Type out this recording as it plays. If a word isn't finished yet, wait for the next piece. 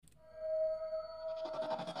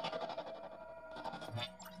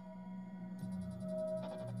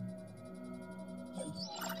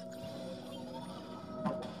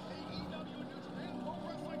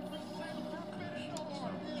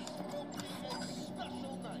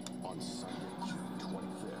On Sunday, June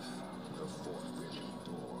 25th, the forbidden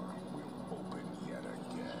door will open yet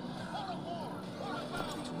again.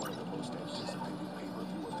 It's one of the most anticipated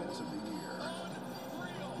pay-per-view events of the year,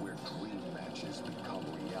 where dream matches become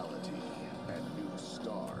reality and new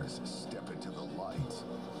stars step into the light.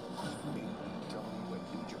 AEW and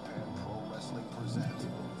New Japan Pro Wrestling present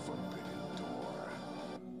Forbidden Door.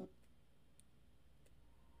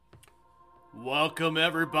 Welcome,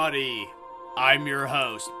 everybody. I'm your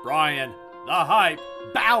host, Brian, the Hype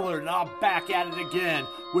Ballard, and I'm back at it again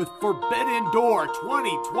with Forbidden Door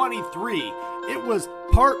 2023. It was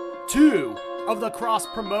part 2 of the cross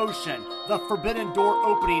promotion, the Forbidden Door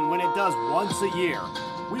opening when it does once a year.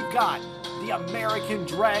 We've got the American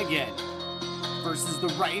Dragon versus the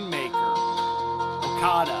Rainmaker,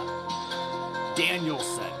 Okada,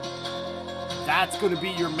 Danielson. That's going to be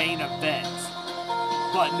your main event.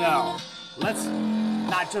 But no, let's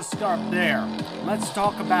not just start there. Let's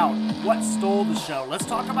talk about what stole the show. Let's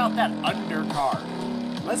talk about that undercard.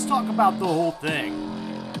 Let's talk about the whole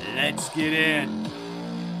thing. Let's get in.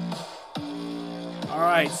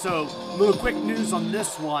 Alright, so little quick news on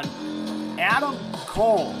this one. Adam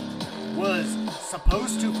Cole was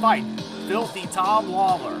supposed to fight Filthy Tom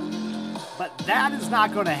Lawler, but that is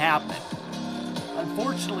not going to happen.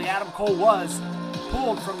 Unfortunately, Adam Cole was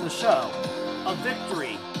pulled from the show.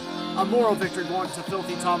 A moral victory going to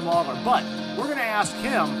Filthy Tom Lawler, but we're going to ask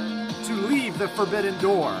him to leave the Forbidden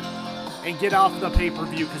Door and get off the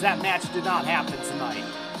pay-per-view because that match did not happen tonight.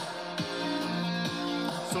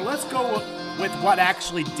 So let's go with what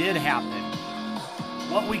actually did happen,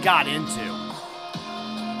 what we got into.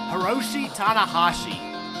 Hiroshi Tanahashi,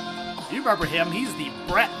 you remember him, he's the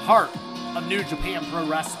Bret Hart of New Japan Pro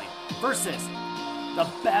Wrestling, versus the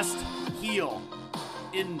best heel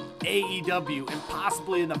in AEW and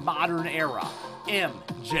possibly in the modern era,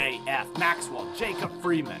 MJF, Maxwell Jacob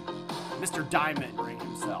Freeman, Mr. Diamond Ring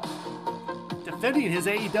himself, defending his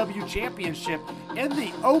AEW championship in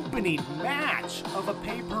the opening match of a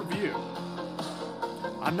pay-per-view.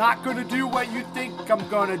 I'm not going to do what you think I'm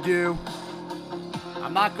going to do.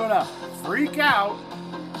 I'm not going to freak out.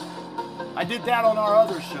 I did that on our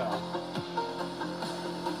other show.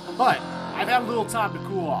 But I've had a little time to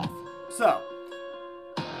cool off. So,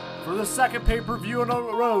 for the second pay-per-view in a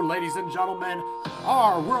row, ladies and gentlemen,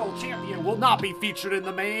 our world champion will not be featured in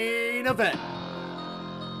the main event.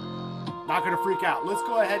 Not going to freak out. Let's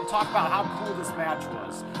go ahead and talk about how cool this match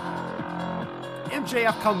was.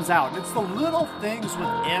 MJF comes out, and it's the little things with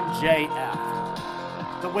MJF.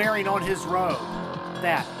 The wearing on his robe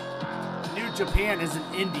that New Japan is an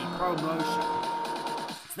indie promotion.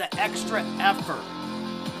 It's the extra effort.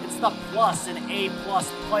 It's the plus and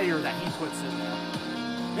A-plus player that he puts in there.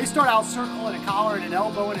 They start out circling and collaring and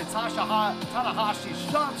elbowing, and Tanahashi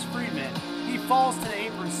shoves Freeman. He falls to the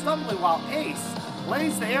apron, stumbling while Ace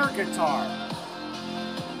lays the air guitar.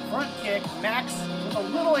 Front kick, Max with a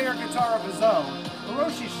little air guitar of his own.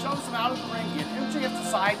 Hiroshi shoves him out of the ring, and MJF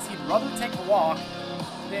decides he'd rather take a walk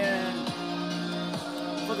than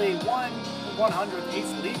for the 100th.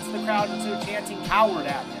 Ace leads the crowd into chanting "coward"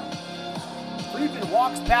 at him. Freeman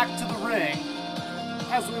walks back to the ring,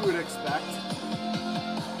 as we would expect,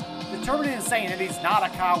 determined in saying that he's not a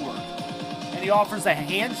coward, and he offers a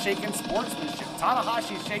handshake and sportsmanship.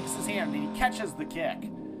 Tanahashi shakes his hand and he catches the kick.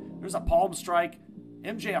 There's a palm strike.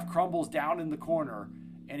 MJF crumbles down in the corner,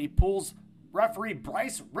 and he pulls referee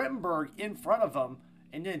Bryce Rittenberg in front of him,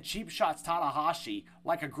 and then cheap shots Tanahashi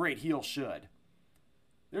like a great heel should.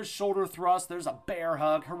 There's shoulder thrust. There's a bear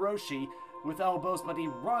hug. Hiroshi with elbows, but he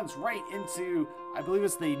runs right into, I believe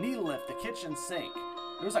it's the knee lift, the kitchen sink.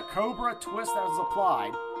 There's a cobra twist that was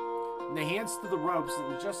applied, and the hands to the ropes,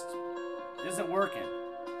 and it just isn't working.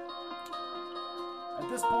 At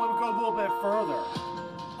this point, we go a little bit further.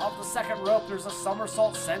 Off the second rope, there's a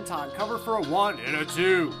somersault senton, cover for a 1 and a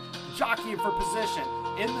 2. Jockeying for position.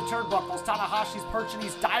 In the turnbuckles, Tanahashi's perching,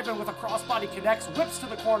 he's diving with a crossbody, connects, whips to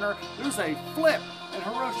the corner. There's a flip, and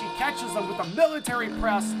Hiroshi catches him with a military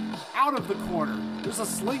press out of the corner. There's a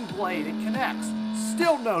sling blade, it connects.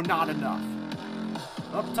 Still no, not enough.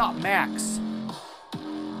 Up top, Max.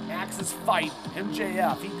 Max is fighting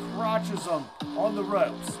MJF. He crotches him on the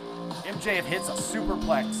ropes. MJF hits a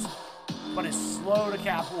superplex, but is slow to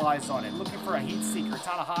capitalize on it. Looking for a heat seeker.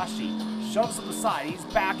 Tanahashi shoves him aside. He's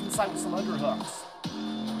back inside with some underhooks.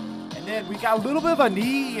 And then we got a little bit of a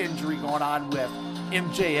knee injury going on with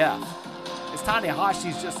MJF, as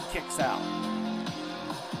Tanahashi just kicks out.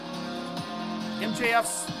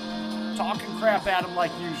 MJF's talking crap at him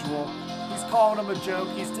like usual. He's calling him a joke.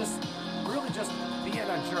 He's just really just being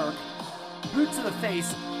a jerk. Boot to the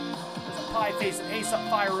face. There's a pie face, an ace up,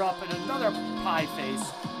 fire up, and another pie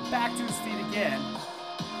face. Back to his feet again.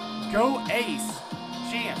 Go Ace.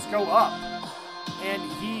 Chance, go up. And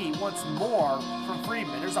he wants more from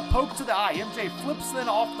Friedman. There's a poke to the eye. MJ flips then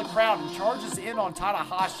off the crowd and charges in on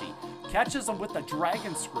Tanahashi. Catches him with the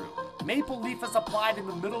dragon screw. Maple Leaf is applied in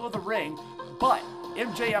the middle of the ring, but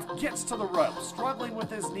MJF gets to the rope, struggling with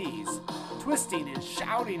his knees, twisting and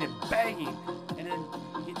shouting and banging. And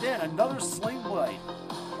then another sling blade.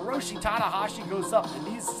 Hiroshi Tanahashi goes up, the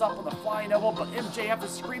knees is up with a flying elbow, but MJF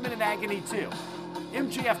is screaming in agony too.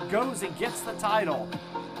 MJF goes and gets the title.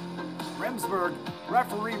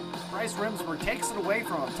 Referee Bryce Remsburg takes it away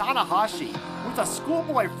from him. Tanahashi with a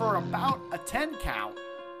schoolboy for about a 10 count,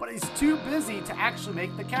 but he's too busy to actually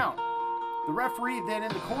make the count. The referee then in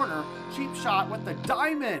the corner, cheap shot with the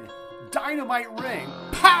dynamite ring,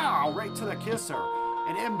 pow, right to the kisser.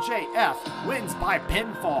 And MJF wins by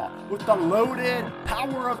pinfall with the loaded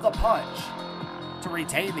power of the punch to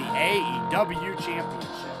retain the AEW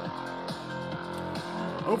championship.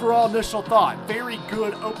 Overall initial thought, very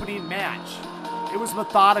good opening match. It was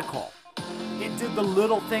methodical. It did the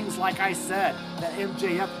little things, like I said, that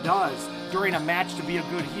MJF does during a match to be a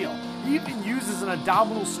good heel. He even uses an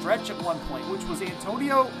abdominal stretch at one point, which was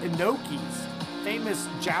Antonio Inoki's famous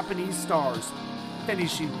Japanese star's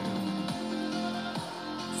finishing move.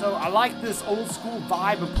 So I like this old school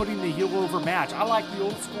vibe of putting the heel over match. I like the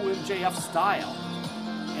old school MJF style.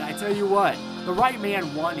 And I tell you what, the right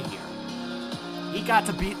man won here. He got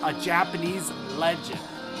to beat a Japanese legend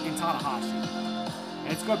in Tanahashi.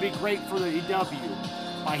 And it's going to be great for the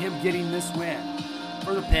AEW by him getting this win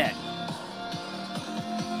for the pin.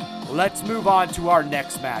 Let's move on to our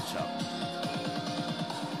next matchup.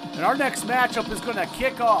 And our next matchup is going to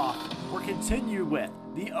kick off or continue with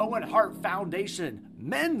the Owen Hart Foundation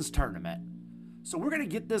men's tournament. So we're going to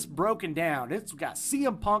get this broken down. We've got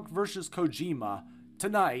CM Punk versus Kojima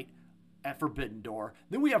tonight at Forbidden Door.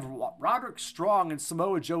 Then we have Roderick Strong and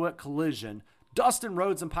Samoa Joe at Collision, Dustin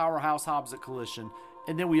Rhodes and Powerhouse Hobbs at Collision,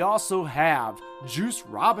 and then we also have Juice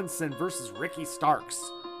Robinson versus Ricky Starks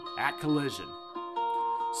at Collision.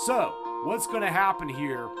 So, what's going to happen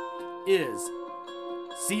here is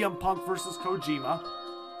CM Punk versus Kojima,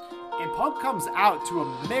 and Punk comes out to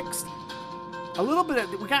a mixed,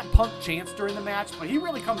 we got Punk chants during the match, but he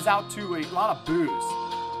really comes out to a lot of boos.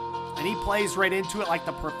 And he plays right into it like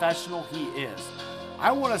the professional he is.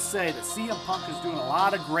 I want to say that CM Punk is doing a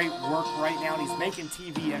lot of great work right now, and he's making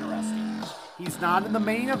TV interesting. He's not in the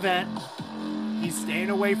main event. He's staying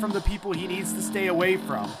away from the people he needs to stay away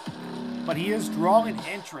from. But he is drawing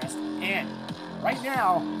interest, and right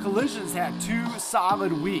now, Collision's had 2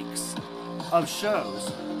 solid weeks of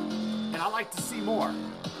shows, and I like to see more.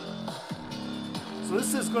 So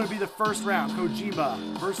this is going to be the first round, Kojima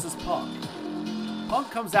versus Punk. Punk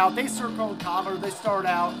comes out, they circle and collar, they start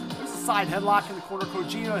out. There's a side headlock in the corner.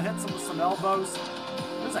 Kojima hits him with some elbows.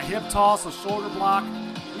 There's a hip toss, a shoulder block.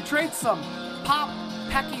 We trade some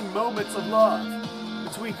pecking moments of love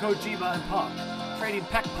between Kojima and Punk. Trading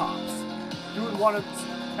peck pops. Doing one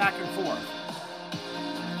back and forth.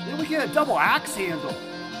 Then we get a double axe handle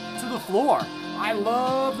to the floor. I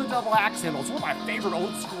love the double axe handle. It's one of my favorite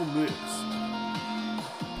old school moves.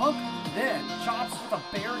 Punk then chops with a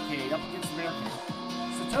barricade up against the barricade.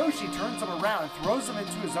 Satoshi turns him around and throws him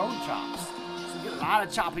into his own chops. So you get a lot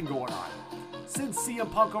of chopping going on. Sends CM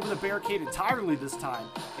Punk over the barricade entirely this time.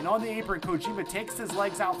 And on the apron, Kojima takes his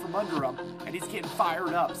legs out from under him, and he's getting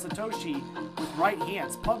fired up. Satoshi with right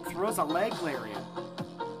hands. Punk throws a leg lariat.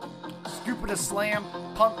 Scooping a slam,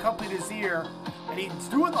 Punk cupping his ear, and he's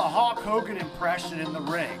doing the Hulk Hogan impression in the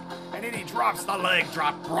ring. And then he drops the leg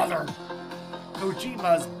drop, brother.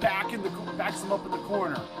 Kojima's backs him up in the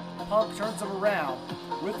corner. Punk turns him around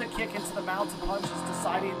with a kick into the mounted punches,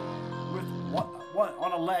 deciding with one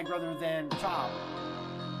on a leg rather than chop.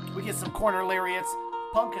 We get some corner lariats.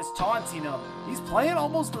 Punk is taunting him. He's playing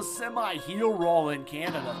almost a semi-heel role in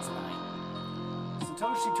Canada tonight.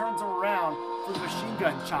 Satoshi turns him around for the machine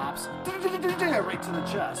gun chops, right to the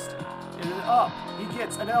chest. And then up, he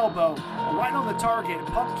gets an elbow right on the target, and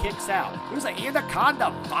Punk kicks out. There's an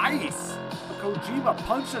Anaconda Vice. Kojima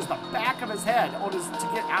punches the back of his head to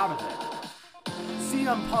get out of it.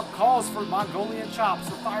 CM Punk calls for Mongolian chops.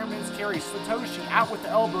 The fireman's carry Satoshi out with the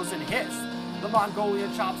elbows and hits the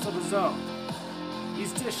Mongolian chops of his own.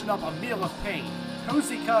 He's dishing up a meal of pain.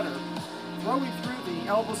 Cozy Cutter throwing through the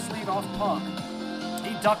elbow sleeve off Punk.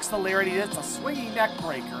 He ducks the lariat. It's a swinging neck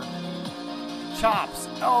breaker. chops,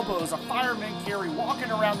 elbows, a fireman carry, walking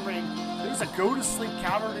around the ring. There's a go-to-sleep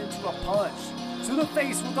countered into a punch. To the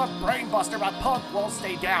face with a brainbuster, but Punk won't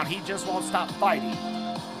stay down. He just won't stop fighting.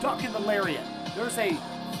 Ducking the lariat. There's a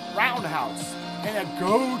roundhouse and a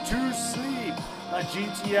go-to-sleep, a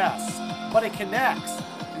GTS. But it connects.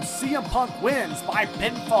 And CM Punk wins by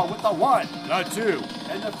pinfall with the 1, the 2,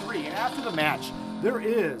 and the 3. And after the match, there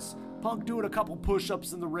is Punk doing a couple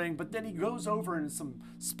push-ups in the ring, but then he goes over in some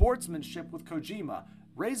sportsmanship with Kojima,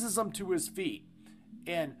 raises him to his feet,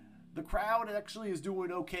 and the crowd actually is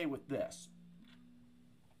doing okay with this.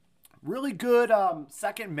 Really good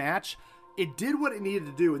second match. It did what it needed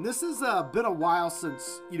to do, and this has been a while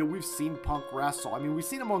since, we've seen Punk wrestle. I mean, we've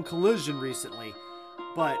seen him on Collision recently,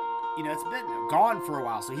 but, it's been gone for a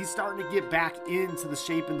while, so he's starting to get back into the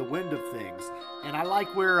shape and the wind of things. And I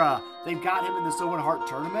like where they've got him in this Owen Hart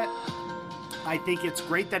tournament. I think it's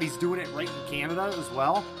great that he's doing it right in Canada as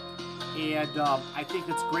well. And I think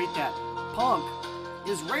it's great that Punk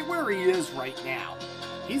is right where he is right now.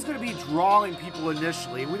 He's going to be drawing people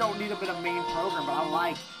initially. We don't need him in a main program, but I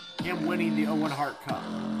like him winning the Owen Hart Cup.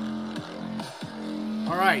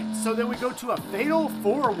 All right, so then we go to a fatal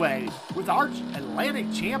four-way with our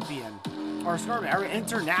Atlantic champion, our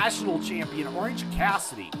international champion, Orange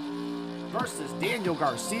Cassidy, versus Daniel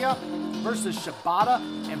Garcia, versus Shibata,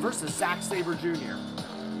 and versus Zack Sabre Jr.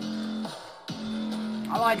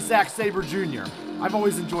 I like Zack Sabre Jr. I've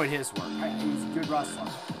always enjoyed his work. He's a good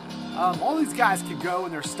wrestler. All these guys can go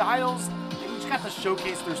in their styles. They each got to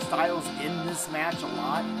showcase their styles in this match a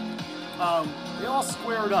lot. They all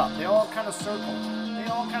squared up. They all kind of circled. They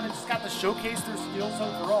all kind of just got to showcase their skills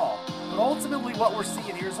overall. But ultimately what we're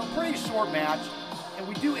seeing here is a pretty short match, and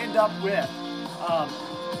we do end up with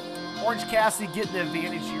Orange Cassidy getting the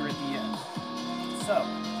advantage here at the end. So,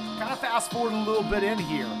 kind of fast forward a little bit in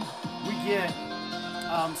here. We get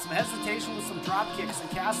some hesitation with some drop kicks, and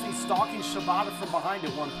Cassidy stalking Shibata from behind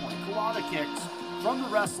at one point. Kawada kicks from the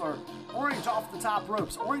wrestler. Orange off the top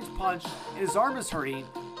ropes. Orange punch, and his arm is hurting.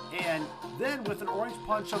 And then with an orange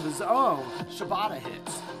punch of his own, Shibata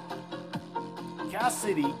hits.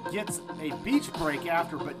 Cassidy gets a beach break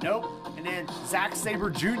after, but nope. And then Zack Sabre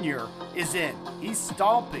Jr. is in. He's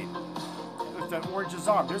stomping with the Orange's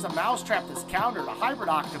arm. There's a mousetrap that's countered, a hybrid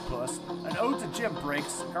octopus, an ode to Jim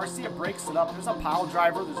breaks. Garcia breaks it up. There's a pile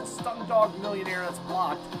driver. There's a stun dog millionaire that's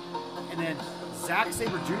blocked. And then Zack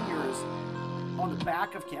Sabre Jr. is on the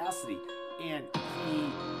back of Cassidy, and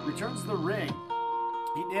he returns to the ring.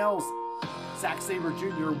 He nails Zack Sabre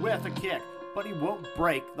Jr. with a kick, but he won't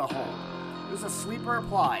break the hold. There's a sleeper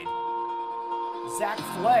applied. Zack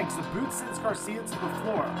flags. The boot sends Garcia to the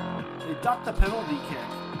floor. They duck the penalty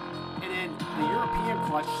kick. And in the European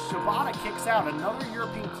clutch, Shibata kicks out. Another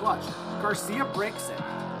European clutch. Garcia breaks it.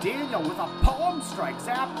 Daniel with a palm strike.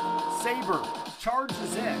 Zack Sabre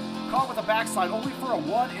charges in. Caught with a backslide only for a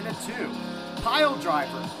 1 and a 2. Pile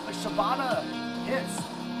driver. But Shibata hits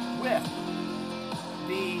with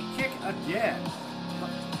the kick again.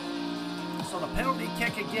 So the penalty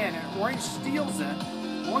kick again, and Orange steals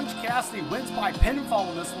it. Orange Cassidy wins by pinfall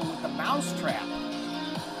in this one with the mousetrap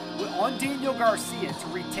on Daniel Garcia to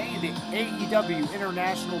retain the AEW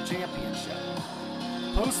International Championship.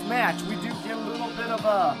 Post-match, we do get a little bit of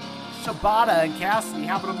a Shibata and Cassidy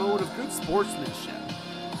having a moment of good sportsmanship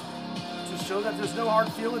to show that there's no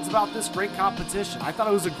hard feelings about this great competition. I thought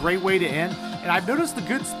it was a great way to end, and I've noticed the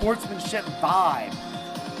good sportsmanship vibe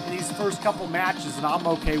in these first couple matches, and I'm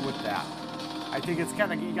okay with that. I think it's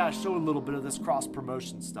kind of, you got to show a little bit of this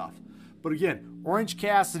cross-promotion stuff. But again, Orange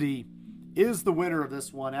Cassidy is the winner of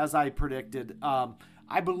this one, as I predicted.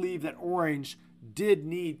 I believe that Orange did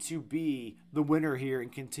need to be the winner here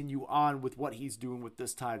and continue on with what he's doing with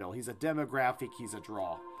this title. He's a demographic, he's a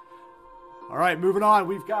draw. All right, moving on,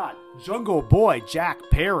 we've got Jungle Boy Jack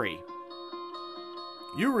Perry.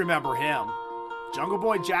 You remember him. Jungle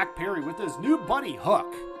Boy Jack Perry with his new buddy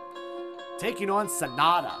Hook, taking on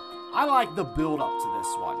Sonata. I like the build-up to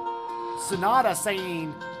this one. Sonata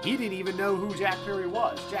saying he didn't even know who Jack Perry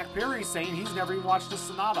was. Jack Perry saying he's never even watched a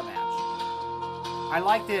Sonata match. I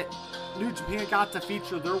like that New Japan got to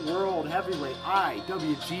feature their World Heavyweight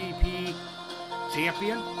IWGP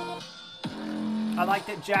champion. I like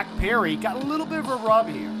that Jack Perry got a little bit of a rub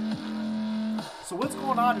here. So what's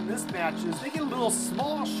going on in this match is they get a little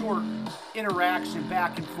small, short interaction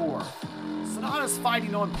back and forth. Sonata's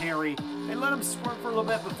fighting on Perry. They let him squirt for a little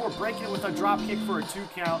bit before breaking it with a drop kick for a 2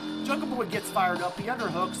 count. Jungle Boy gets fired up. He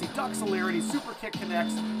underhooks. He ducks a lariat. He super kick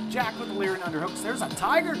connects. Jack with the lariat underhooks. There's a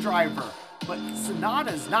tiger driver. But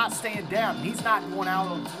Sonata's not staying down. He's not going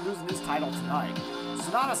out and losing his title tonight.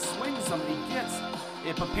 Sonata swings him. He gets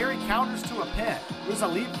and preparing counters to a pin. There's a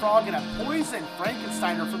leapfrog and a poison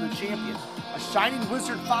Frankensteiner for the champion. A shining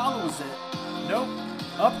wizard follows it. Nope.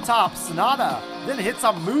 Up top, Sonata then hits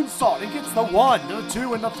a moonsault and gets the 1, the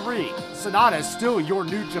 2, and the 3. Sonata is still your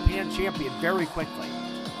New Japan champion very quickly.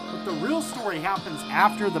 But the real story happens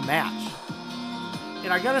after the match.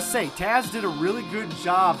 And I gotta say, Taz did a really good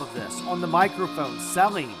job of this on the microphone,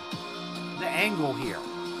 selling the angle here,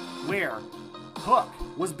 where Hook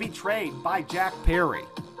was betrayed by Jack Perry.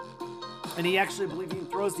 And he actually, believe he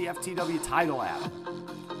throws the FTW title at him.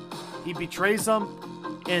 He betrays him,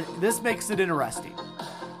 and this makes it interesting.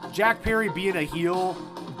 Jack Perry, being a heel,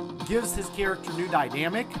 gives his character new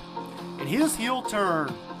dynamic, and his heel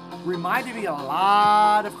turn reminded me a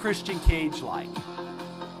lot of Christian Cage-like.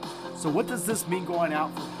 So what does this mean going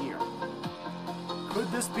out from here?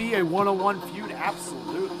 Could this be a one-on-one feud?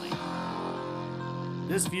 Absolutely.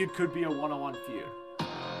 This feud could be a one-on-one feud.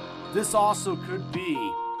 This also could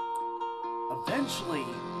be, eventually,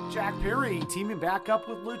 Jack Perry teaming back up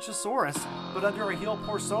with Luchasaurus, but under a heel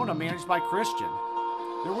persona managed by Christian.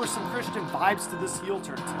 There were some Christian vibes to this heel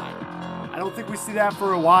turn tonight. I don't think we see that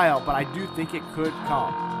for a while, but I do think it could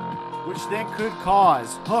come. Which then could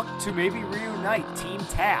cause Hook to maybe reunite Team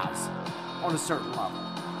Taz on a certain level.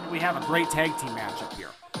 And we have a great tag team matchup here.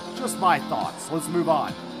 Just my thoughts. Let's move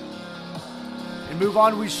on. And move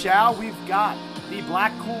on we shall. We've got the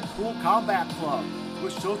Blackpool Cool Combat Club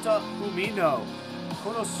with Shota Umino,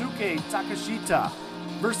 Konosuke Takashita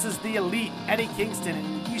versus the Elite Eddie Kingston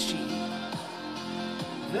and Ishii.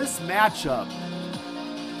 This matchup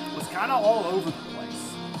was kind of all over the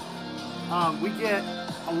place. We get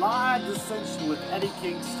a lot of dissension with Eddie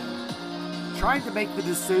Kingston trying to make the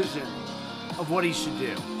decision of what he should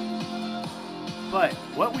do. But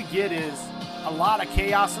what we get is a lot of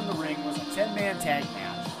chaos in the ring. It was a 10-man tag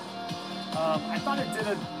match. I thought it did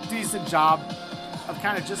a decent job of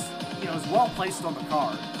kind of just, it was well placed on the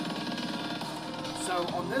card. So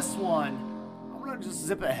on this one, I'm going to just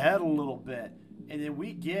zip ahead a little bit. And then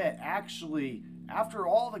we get, actually, after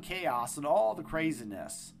all the chaos and all the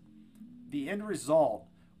craziness, the end result,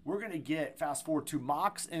 we're going to get, fast forward to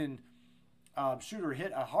Mox and Shooter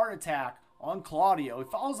hit a heart attack on Claudio. He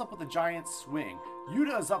follows up with a giant swing.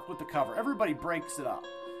 Yuta is up with the cover. Everybody breaks it up.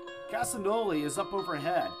 Casanoli is up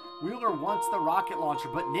overhead. Wheeler wants the rocket launcher,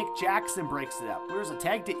 but Nick Jackson breaks it up. There's a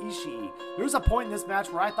tag to Ishii. There's a point in this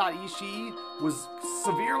match where I thought Ishii was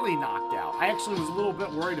severely knocked out. I actually was a little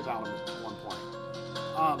bit worried about him at one point.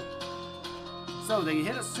 So they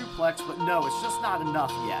hit a suplex, but no, it's just not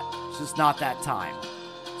enough yet. It's just not that time.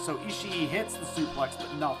 So Ishii hits the suplex,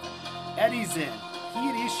 but nothing. Eddie's in. He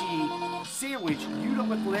and Ishii sandwich Yuta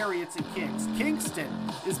with lariats and kicks. Kingston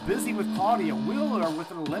is busy with Claudio. Wheeler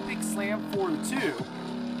with an Olympic slam for the 2.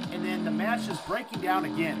 And then the match is breaking down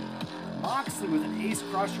again. Moxley with an ace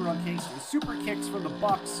crusher on Kingston. Super kicks from the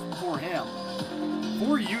Bucks for him.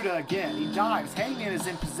 For Yuta again. He dives. Hangman is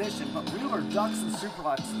in position, but Wheeler ducks and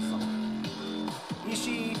suplexes him.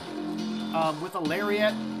 Ishii with a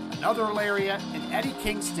lariat, another lariat, and Eddie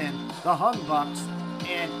Kingston, the Hung Bucks,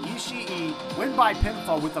 and Ishii win by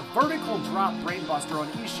pinfall with a vertical drop brainbuster on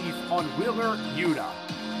Ishii on Wheeler Yuta.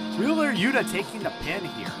 Wheeler Yuta taking the pin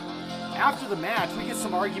here. After the match, we get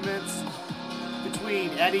some arguments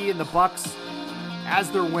between Eddie and the Bucks as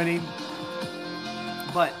they're winning.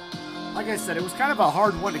 But, like I said, it was kind of a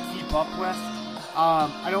hard one to keep up with.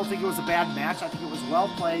 I don't think it was a bad match. I think it was well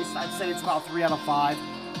placed. I'd say it's about 3 out of 5.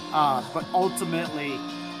 But ultimately,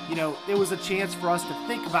 it was a chance for us to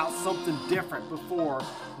think about something different before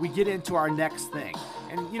we get into our next thing.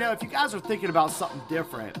 And, if you guys are thinking about something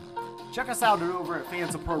different, check us out over at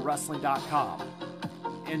fansofprowrestling.com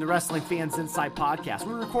and the Wrestling Fans Inside podcast.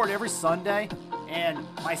 We record every Sunday, and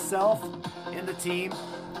myself and the team,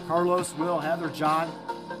 Carlos, Will, Heather, John,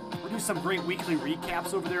 we do some great weekly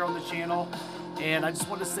recaps over there on the channel. And I just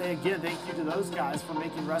want to say again, thank you to those guys for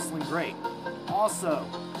making wrestling great. Also,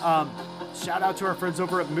 shout out to our friends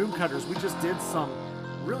over at Mooncutters. We just did some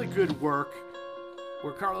really good work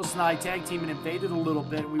where Carlos and I tag team and invaded a little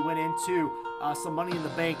bit. And we went into some Money in the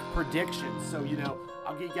Bank predictions. So,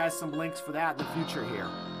 I'll get you guys some links for that in the future here.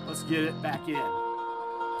 Let's get it back in.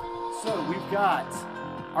 So we've got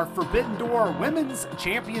our Forbidden Door Women's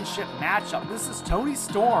Championship matchup. This is Toni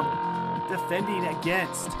Storm defending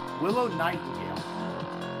against Willow Nightingale.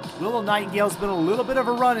 Willow Nightingale's been a little bit of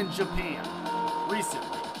a run in Japan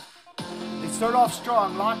recently. They start off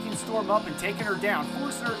strong, locking Storm up and taking her down,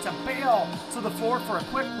 forcing her to bail to the floor for a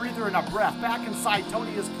quick breather and a breath. Back inside,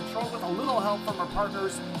 Toni is controlled with a little help from her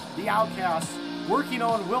partners, the Outcasts, working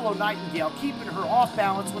on Willow Nightingale, keeping her off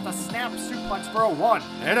balance with a snap suplex for a 1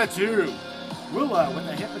 and a 2. Willow with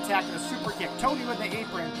a hip attack and a super kick. Tony with the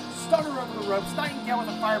apron. Stunner over the ropes. Nightingale with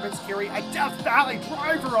a fireman's carry. A Death Valley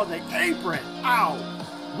driver on the apron.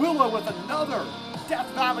 Ow. Willow with another Death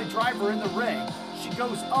Valley driver in the ring. She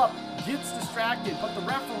goes up, gets distracted, but the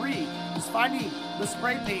referee is finding the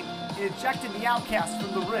spray paint and ejecting the Outcast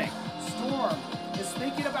from the ring. Storm is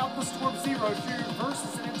thinking about the Storm Zero. She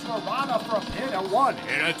reverses it into a Rana for a pin, a 1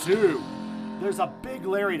 and a 2. There's a big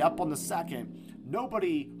lariat up on the second.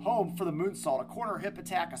 Nobody home for the moonsault, a corner hip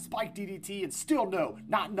attack, a spike DDT, and still no,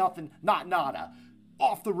 not nothing, not nada.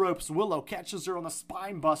 Off the ropes, Willow catches her on the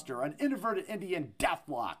spine buster, an inverted Indian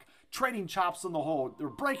deathlock. Trading chops on the hold. They're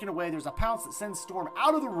breaking away. There's a pounce that sends Storm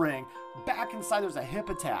out of the ring. Back inside, there's a hip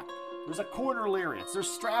attack. There's a corner lariat. Their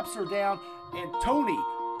straps are down, and Tony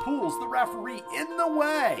pulls the referee in the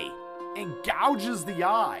way and gouges the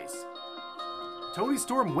eyes. Tony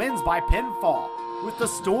Storm wins by pinfall, with the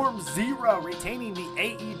Storm Zero retaining the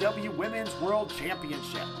AEW Women's World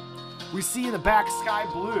Championship. We see in the back Sky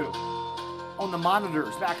Blue on the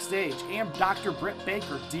monitors backstage and Dr. Britt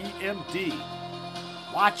Baker, DMD,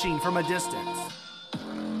 watching from a distance.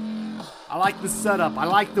 I like the setup. I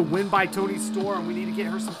like the win by Tony Storm. We need to get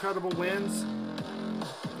her some credible wins.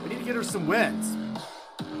 We need to get her some wins.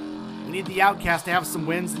 We need the Outcast to have some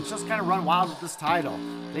wins and just kind of run wild with this title.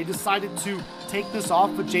 They decided to take this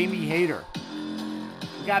off with Jamie Hayter.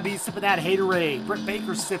 We gotta be sipping that Haterade. Britt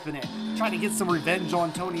Baker's sipping it, trying to get some revenge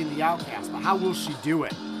on Tony and the Outcast. But how will she do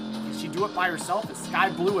it? Can she do it by herself? Is Sky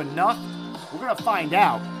Blue enough? We're gonna find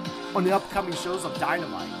out on the upcoming shows of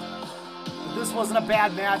Dynamite. But this wasn't a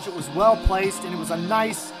bad match. It was well placed, and it was a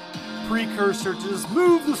nice precursor to just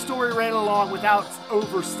move the story right along without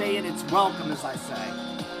overstaying its welcome, as I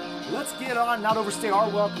say. Let's get on, not overstay our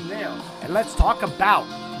welcome there, and let's talk about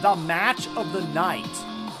the match of the night.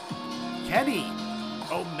 Kenny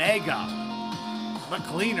Omega, the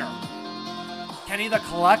Cleaner, Kenny the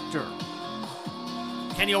Collector,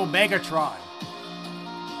 Kenny Omegatron.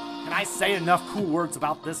 Can I say enough cool words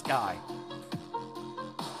about this guy?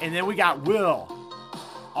 And then we got Will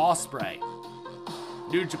Ospreay,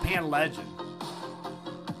 New Japan legend.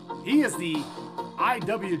 He is the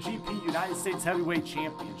IWGP United States Heavyweight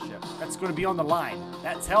Championship. That's going to be on the line.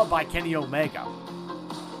 That's held by Kenny Omega.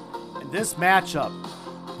 In this matchup,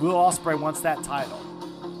 Will Ospreay wants that title.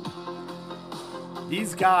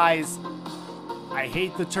 These guys, I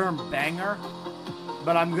hate the term banger,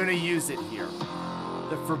 but I'm going to use it here.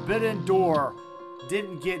 The Forbidden Door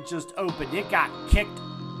didn't get just opened. It got kicked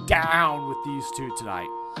down with these two tonight.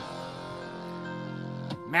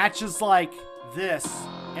 Matches like this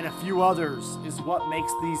and a few others is what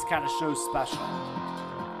makes these kind of shows special.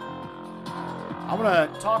 I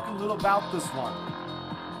want to talk a little about this one.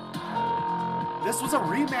 This was a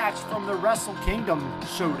rematch from the Wrestle Kingdom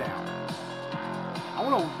showdown. I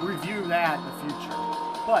want to review that in the future.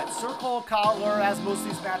 But Circle Collar, as most of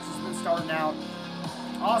these matches have been starting out.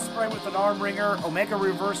 Ospreay with an arm wringer. Omega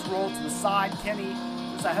reverse roll to the side. Kenny,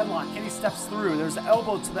 there's a headlock. Kenny steps through. There's an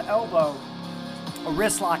elbow to the elbow. A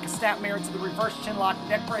wrist lock, a snapmare to the reverse chin lock,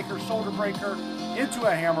 neck breaker, shoulder breaker, into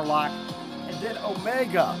a hammer lock, and then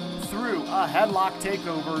Omega through a headlock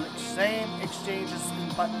takeover. Same exchanges,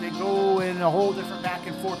 but they go in a whole different back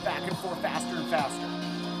and forth, faster and faster.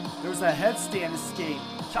 There's a headstand escape,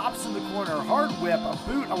 chops in the corner, hard whip, a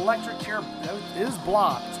boot, electric chair is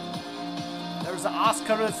blocked. There's an Os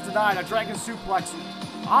cutter that's denied, a dragon suplex.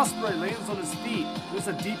 Ospreay lands on his feet. There's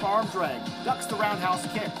a deep arm drag, ducks the roundhouse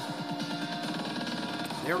kick.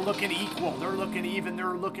 They're looking equal. They're looking even.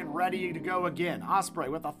 They're looking ready to go again. Ospreay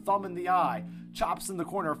with a thumb in the eye. Chops in the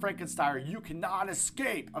corner. Frankensteiner. You cannot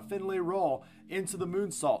escape a Finlay roll into the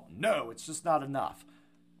moonsault. No, it's just not enough.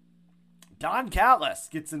 Don Callis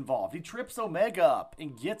gets involved. He trips Omega up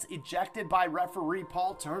and gets ejected by referee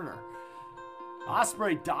Paul Turner.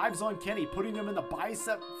 Ospreay dives on Kenny, putting him in the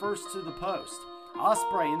bicep first to the post.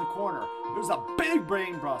 Ospreay in the corner. There's a big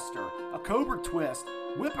brain buster, a cobra twist,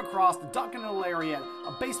 whip across, the duck in the lariat,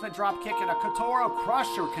 a basement drop kick, and a Kotaro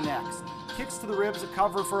crusher connects. Kicks to the ribs, a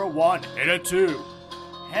cover for a 1 and a 2.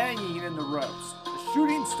 Hanging in the ropes. The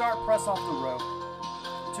shooting star press off the rope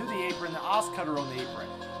to the apron, the Os cutter on the apron.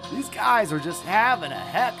 These guys are just having a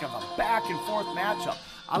heck of a back and forth matchup.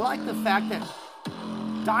 I like the fact that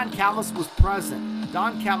Don Callis was present.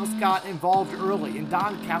 Don Callis got involved early, and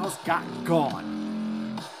Don Callis got gone.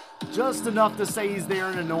 Just enough to say he's there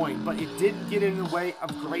and annoying, but it didn't get in the way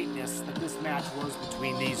of greatness that this match was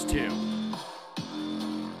between these two.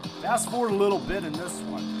 Fast forward a little bit in this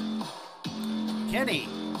one. Kenny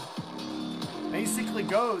basically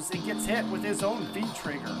goes and gets hit with his own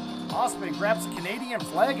V-trigger. Ospreay grabs a Canadian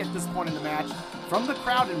flag at this point in the match from the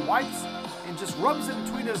crowd and wipes and just rubs it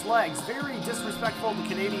between his legs. Very disrespectful of the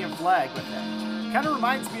Canadian flag with it. Kind of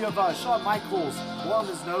reminds me of Shawn Michaels blowing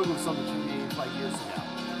his nose with some of the Canadian flag years ago.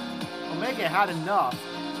 Omega had enough,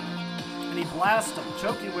 and he blasts him,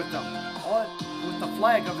 choking with them with the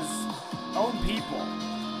flag of his own people,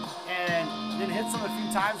 and then hits him a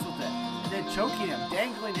few times with it, and then choking him,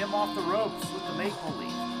 dangling him off the ropes with the maple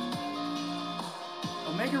leaf.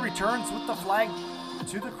 Omega returns with the flag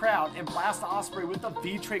to the crowd and blasts Ospreay with the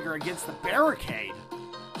V-trigger against the barricade,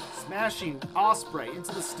 smashing Ospreay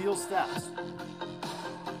into the steel steps.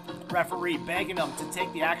 Referee begging him to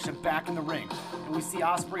take the action back in the ring, and we see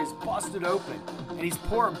Ospreay is busted open, and he's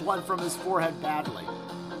pouring blood from his forehead badly.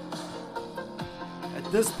 At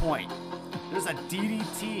this point, there's a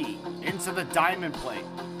DDT into the diamond plate.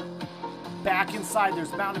 Back inside,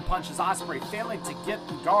 there's mountain punches. Ospreay failing to get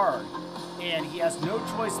the guard, and he has no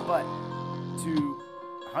choice but to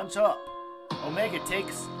hunch up. Omega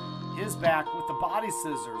takes his back with the body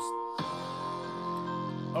scissors.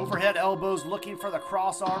 Overhead elbows, looking for the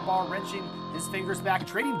cross armbar, wrenching his fingers back,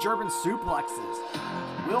 trading German suplexes.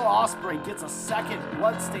 Will Ospreay gets a second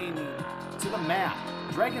bloodstaining to the mat.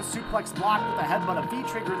 Dragon suplex blocked with a headbutt, a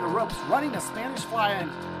V-trigger in the ropes, running a Spanish fly, and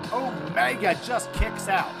Omega just kicks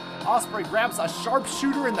out. Ospreay grabs a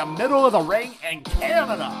sharpshooter in the middle of the ring, and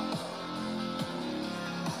Canada.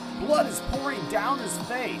 Blood is pouring down his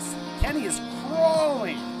face. Kenny is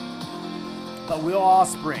crawling. But Will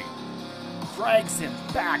Ospreay drags him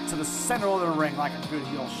back to the center of the ring like a good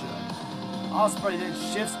heel should. Ospreay then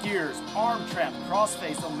shifts gears, arm trap,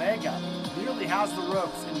 crossface. Omega nearly has the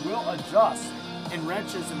ropes and will adjust and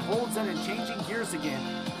wrenches and holds in and changing gears again.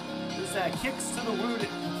 There's kicks to the wound.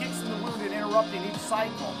 He kicks in the wound and interrupting each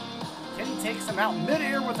cycle. Kenny takes him out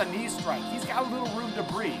midair with a knee strike. He's got a little room to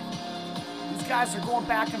breathe. These guys are going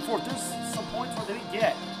back and forth. There's some points where we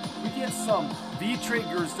get some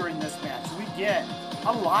V-triggers during this match. We get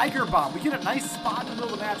a Liger Bomb. We get a nice spot in the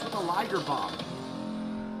middle of the match with a Liger Bomb.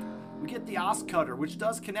 We get the Os Cutter, which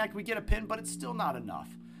does connect. We get a pin, but it's still not enough.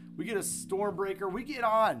 We get a Stormbreaker. We get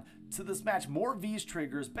on to this match. More V's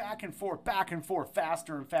triggers, back and forth,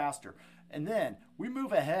 faster and faster. And then we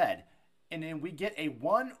move ahead, and then we get a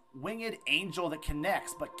one-winged angel that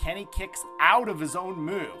connects, but Kenny kicks out of his own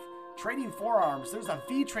move. Trading forearms, there's a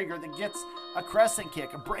V-trigger that gets a crescent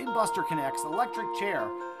kick. A Brainbuster connects, electric chair.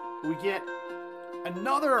 We get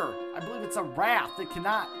another, I believe it's a Wrath that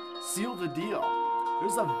cannot seal the deal.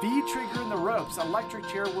 There's a V-trigger in the ropes. Electric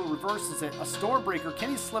chair will reverses it. A Stormbreaker.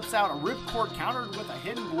 Kenny slips out. A ripcord countered with a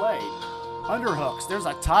hidden blade. Underhooks. There's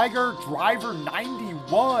a Tiger Driver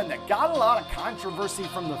 91 that got a lot of controversy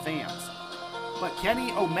from the fans. But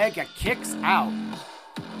Kenny Omega kicks out.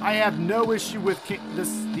 I have no issue with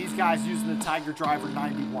these guys using the Tiger Driver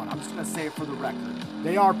 91. I'm just going to say it for the record.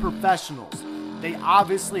 They are professionals. They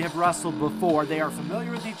obviously have wrestled before. They are familiar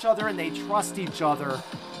with each other, and they trust each other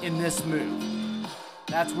in this move.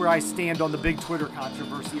 That's where I stand on the big Twitter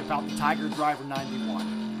controversy about the Tiger Driver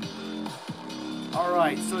 91. All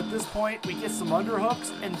right, so at this point, we get some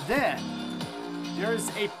underhooks, and then there's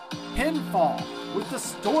a pinfall with the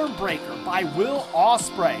Stormbreaker by Will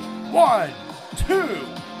Ospreay. 1, 2,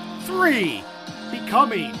 3,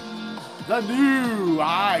 becoming the new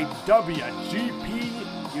IWGP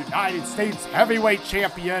United States Heavyweight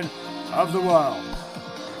Champion of the world.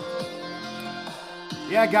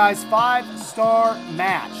 Yeah, guys, 5-star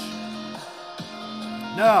match.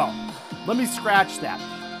 No, let me scratch that.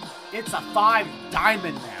 It's a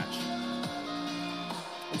 5-diamond match.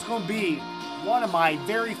 It's going to be one of my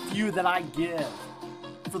very few that I give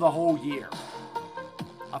for the whole year.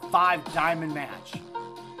 A 5-diamond match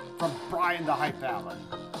from Brian the Hype Allen.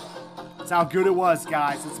 That's how good it was,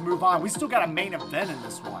 guys. Let's move on. We still got a main event in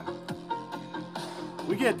this one.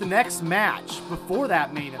 We get the next match before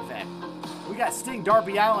that main event. We got Sting,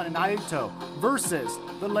 Darby Allin, and Naito versus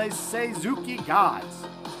the Le Suzuki Gods.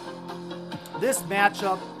 This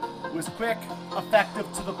matchup was quick,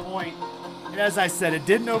 effective, to the point, and as I said, it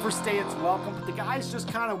didn't overstay its welcome, but the guys just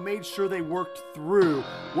kind of made sure they worked through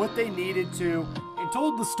what they needed to and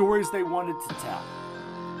told the stories they wanted to tell.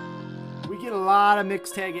 We get a lot of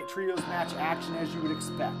mixed tag at trios match action, as you would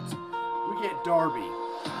expect. We get Darby.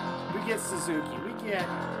 We get Suzuki. We get,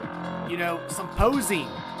 some posing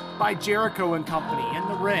by Jericho and company in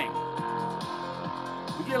the ring.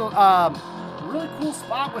 We get a really cool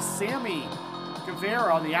spot with Sammy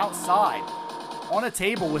Guevara on the outside on a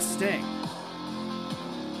table with Sting.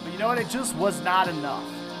 But you know what? It just was not enough.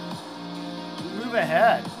 We move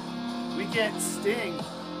ahead. We get Sting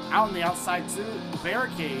out on the outside to the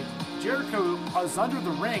barricade. Jericho is under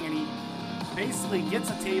the ring, and he basically gets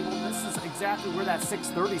a table. This is exactly where that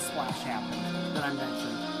 630 splash happened that I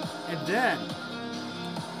mentioned. And then,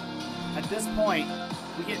 at this point,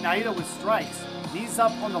 we get Naito with strikes. Knees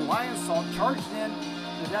up on the Lion Salt, charged in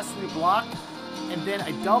the Destiny block, and then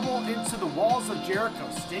a double into the walls of Jericho.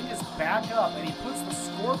 Sting is back up, and he puts the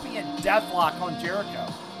Scorpion Deathlock on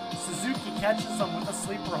Jericho. Suzuki catches him with a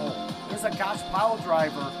sleeper hold. There's a Gotch pile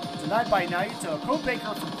driver denied by Naito. A Code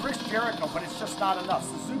Breaker from Chris Jericho, but it's just not enough.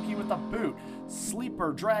 Suzuki with a boot.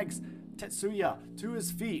 Sleeper drags Tetsuya to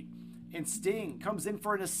his feet, and Sting comes in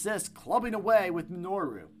for an assist, clubbing away with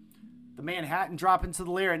Minoru. The Manhattan drop into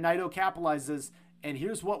the lair, and Naito capitalizes, and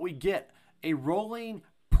here's what we get. A rolling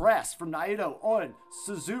press from Naito on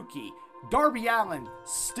Suzuki. Darby Allin,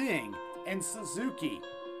 Sting, and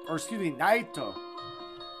Naito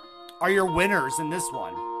are your winners in this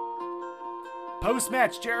one.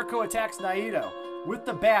 Post-match, Jericho attacks Naito with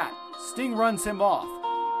the bat. Sting runs him off.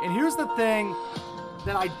 And here's the thing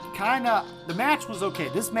that the match was okay.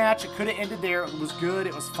 This match, it could have ended there. It was good.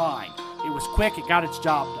 It was fine. It was quick. It got its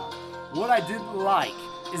job done. What I didn't like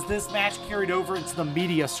is this match carried over into the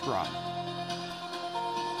media scrum.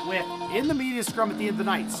 In the media scrum at the end of the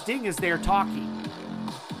night, Sting is there talking,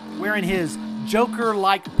 wearing his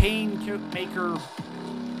Joker-like painmaker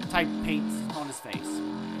type paints on his face.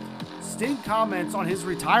 Sting comments on his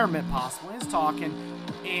retirement possibly, is talking,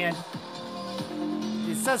 and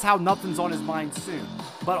it says how nothing's on his mind soon.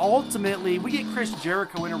 But ultimately, we get Chris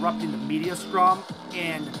Jericho interrupting the media scrum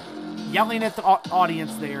and yelling at the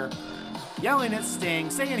audience there, yelling at Sting,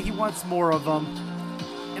 saying he wants more of them.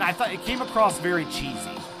 And I thought it came across very cheesy.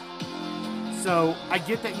 So I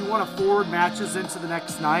get that you want to forward matches into the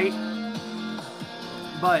next night,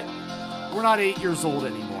 but we're not 8 years old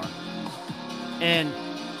anymore. And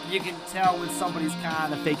you can tell when somebody's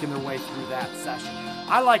kind of faking their way through that session.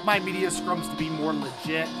 I like my media scrums to be more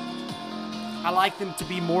legit. I like them to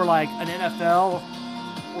be more like an NFL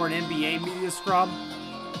or an NBA media scrum.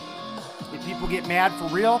 If people get mad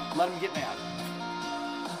for real, let them get mad.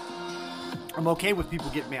 I'm okay with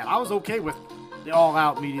people getting mad. I was okay with the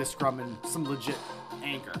all-out media scrum and some legit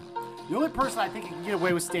anger. The only person I think can get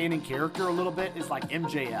away with staying in character a little bit is like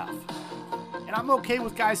MJF. And I'm okay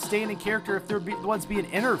with guys staying in character if they're the ones being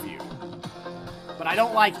interviewed. But I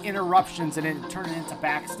don't like interruptions and it turning into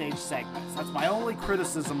backstage segments. That's my only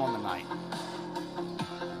criticism on the night.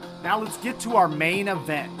 Now let's get to our main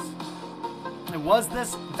event. And was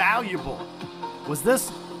this valuable? Was this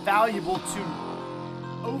valuable to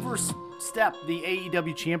overstep the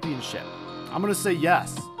AEW Championship? I'm going to say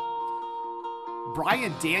yes.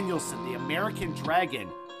 Bryan Danielson, the American Dragon,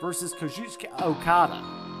 versus Kazuchika Okada.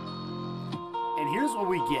 And here's what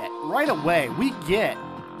we get. Right away, we get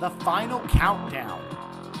the final countdown.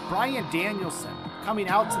 Bryan Danielson coming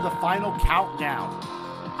out to the final countdown.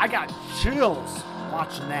 I got chills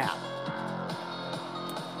watching that.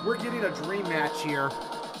 We're getting a dream match here.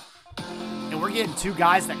 And we're getting two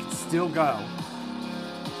guys that can still go.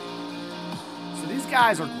 So these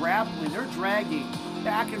guys are grappling. They're dragging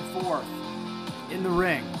back and forth in the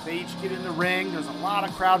ring. They each get in the ring. There's a lot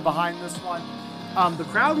of crowd behind this one. The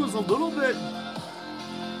crowd was a little bit,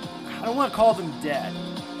 I don't want to call them dead.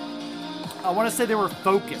 I want to say they were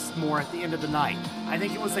focused more at the end of the night. I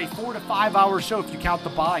think it was a 4 to 5 hour show if you count the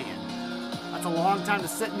buy-in. That's a long time to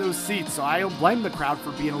sit in those seats, so I don't blame the crowd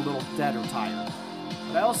for being a little dead or tired.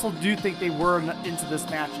 But I also do think they were into this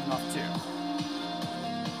match enough too.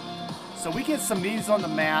 So we get some knees on the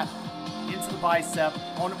mat, into the bicep,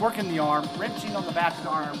 working the arm, wrenching on the back of the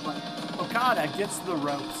arm, but Okada gets to the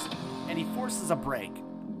ropes, and he forces a break.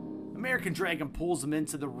 American Dragon pulls him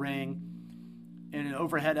into the ring, and an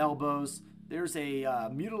overhead elbows. There's a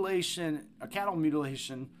cattle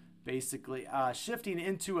mutilation, basically, shifting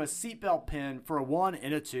into a seatbelt pin for a 1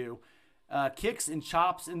 and a 2. Kicks and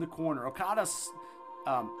chops in the corner. Okada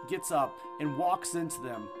gets up and walks into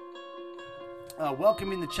them,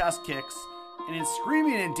 welcoming the chest kicks, and is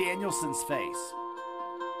screaming in Danielson's face.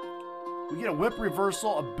 We get a whip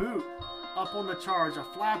reversal, a boot up on the charge, a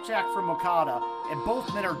flapjack from Okada, and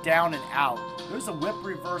both men are down and out. There's a whip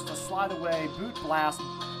reverse, a slide away, boot blast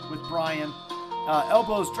with Bryan.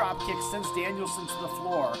 Elbows drop kick sends Danielson to the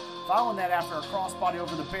floor. Following that after a crossbody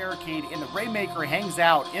over the barricade, and the Rainmaker hangs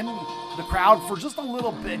out in the crowd for just a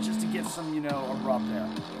little bit just to get some, a rub there.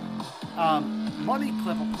 Money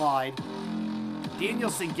clip applied.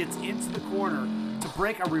 Danielson gets into the corner to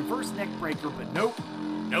break a reverse neck breaker, but nope,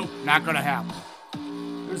 not gonna happen.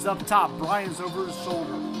 There's up top, Bryan's over his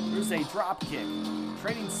shoulder. There's a drop kick.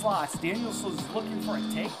 Trading slots, Danielson's looking for a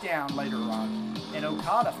takedown later on, and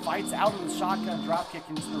Okada fights out of the shotgun drop kick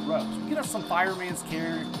into the ropes. We get us some fireman's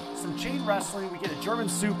carry, some chain wrestling, we get a German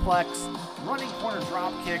suplex, running corner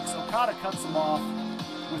drop kicks. Okada cuts him off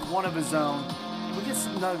with one of his own, We get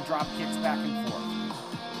some other drop kicks back and forth.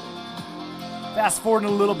 Fast forward a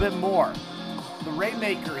little bit more. The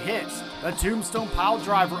Rainmaker hits a tombstone pile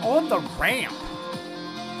driver on the ramp.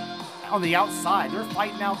 On the outside, they're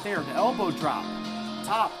fighting out there. The elbow drop.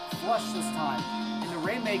 Top flush this time. And the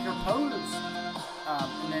Rainmaker poses.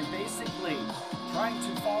 And then basically trying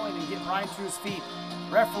to fall in and get Bryan to his feet.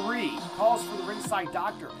 Referee calls for the ringside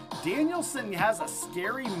doctor. Danielson has a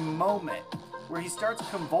scary moment where he starts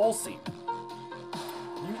convulsing.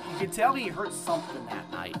 You can tell he hurt something that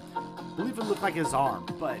night. I believe it looked like his arm,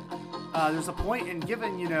 but there's a point in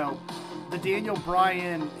given, the Daniel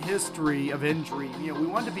Bryan history of injury, we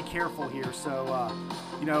wanted to be careful here. So,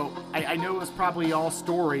 I know it was probably all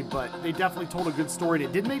story, but they definitely told a good story.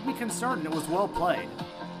 It did make me concerned, and it was well played.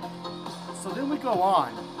 So then we go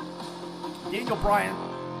on. Bryan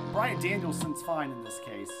Danielson's fine in this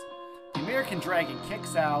case. The American Dragon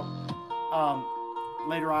kicks out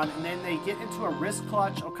later on, and then they get into a wrist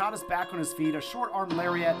clutch. Okada's back on his feet. A short arm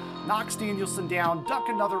lariat knocks Danielson down. Duck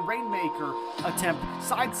another Rainmaker attempt.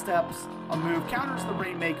 Sidesteps a move. Counters the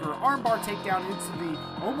Rainmaker. Armbar takedown into the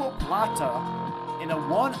omoplata in a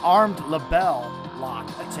one-armed label lock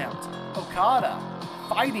attempt. Okada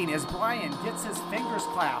fighting as Bryan gets his fingers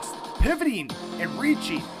clasped. Pivoting and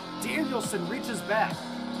reaching. Danielson reaches back.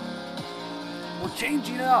 We're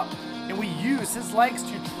changing up, and we use his legs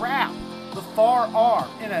to trap the far arm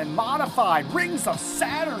in a modified Rings of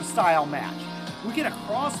Saturn style match. We get a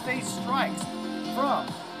crossface strikes from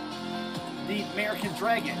the American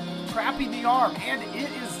Dragon, trapping the arm, and it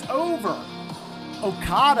is over.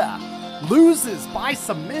 Okada loses by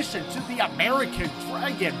submission to the American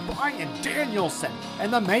Dragon, Bryan Danielson,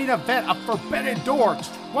 in the main event of Forbidden Door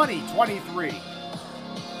 2023.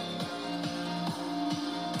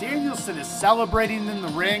 Danielson is celebrating in the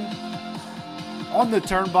ring, on the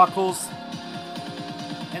turnbuckles,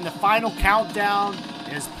 and the final countdown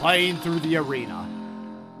is playing through the arena.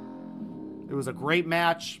 It was a great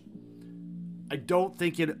match. I don't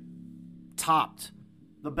think it topped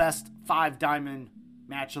the best 5-diamond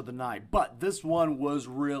match of the night, but this one was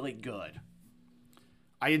really good.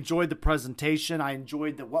 I enjoyed the presentation. I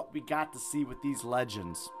enjoyed what we got to see with these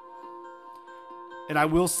legends. And I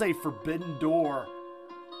will say Forbidden Door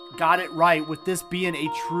got it right with this being a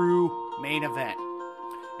true main event.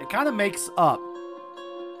 It kind of makes up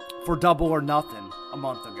for Double or Nothing a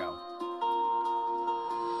month ago.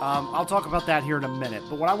 I'll talk about that here in a minute.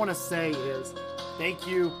 But what I want to say is thank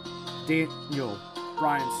you,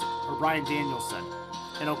 Bryan Danielson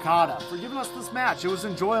and Okada, for giving us this match. It was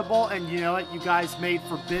enjoyable, and you know what? You guys made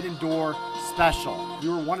Forbidden Door special.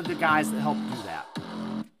 You were one of the guys that helped do that.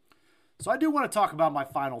 So I do want to talk about my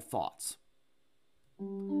final thoughts.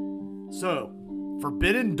 So,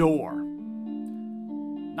 Forbidden Door.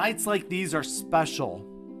 Nights like these are special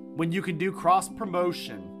when you can do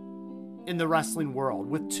cross-promotion in the wrestling world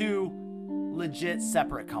with two legit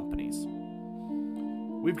separate companies.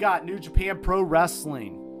 We've got New Japan Pro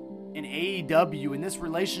Wrestling and AEW, and this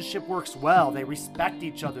relationship works well. They respect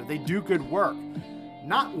each other. They do good work.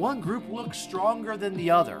 Not one group looks stronger than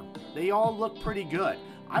the other. They all look pretty good.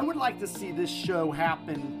 I would like to see this show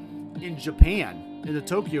happen in Japan, in the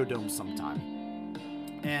Tokyo Dome sometime.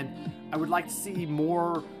 And I would like to see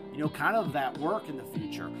more, kind of that work in the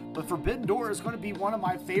future. But Forbidden Door is going to be one of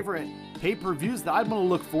my favorite pay-per-views that I'm going to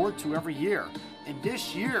look forward to every year. And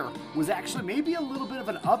this year was actually maybe a little bit of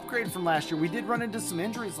an upgrade from last year. We did run into some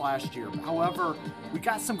injuries last year. However, we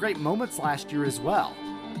got some great moments last year as well.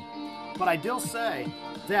 But I will say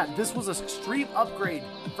that this was an extreme upgrade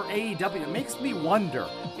for AEW. It makes me wonder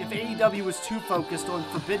if AEW was too focused on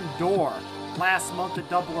Forbidden Door last month at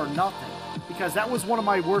Double or Nothing, because that was one of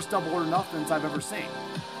my worst Double or Nothings I've ever seen.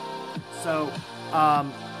 So,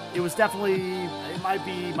 it might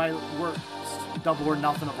be my worst Double or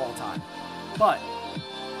Nothing of all time. But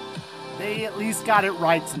they at least got it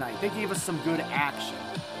right tonight. They gave us some good action.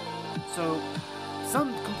 So,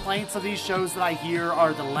 some complaints of these shows that I hear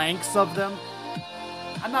are the lengths of them.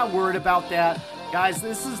 I'm not worried about that. Guys,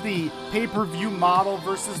 this is the pay-per-view model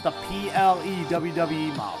versus the PLE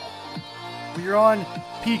WWE model. When you're on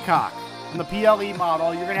Peacock, on the PLE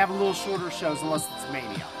model, you're going to have a little shorter shows unless it's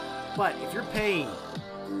Mania. But if you're paying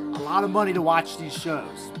a lot of money to watch these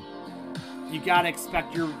shows, you got to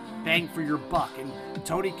expect your bang for your buck. And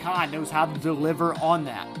Tony Khan knows how to deliver on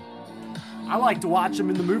that. I like to watch them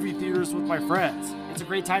in the movie theaters with my friends. It's a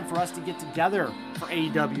great time for us to get together for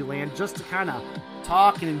AEW Land, just to kind of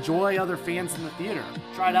talk and enjoy other fans in the theater.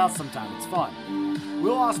 Try it out sometime. It's fun.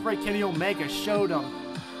 Will Ospreay, Kenny Omega showed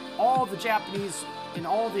them all the Japanese and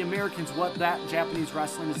all the Americans what that Japanese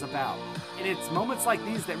wrestling is about. And it's moments like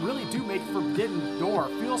these that really do make Forbidden Door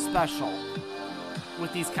feel special.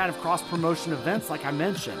 with these kind of cross-promotion events like I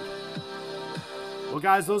mentioned. Well,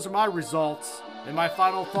 guys, those are my results and my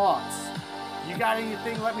final thoughts. You got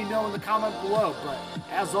anything, let me know in the comment below. But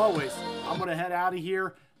as always, I'm going to head out of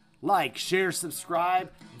here. Like, share,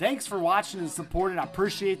 subscribe. Thanks for watching and supporting. I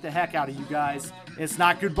appreciate the heck out of you guys. It's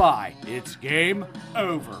not goodbye. It's game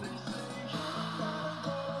over.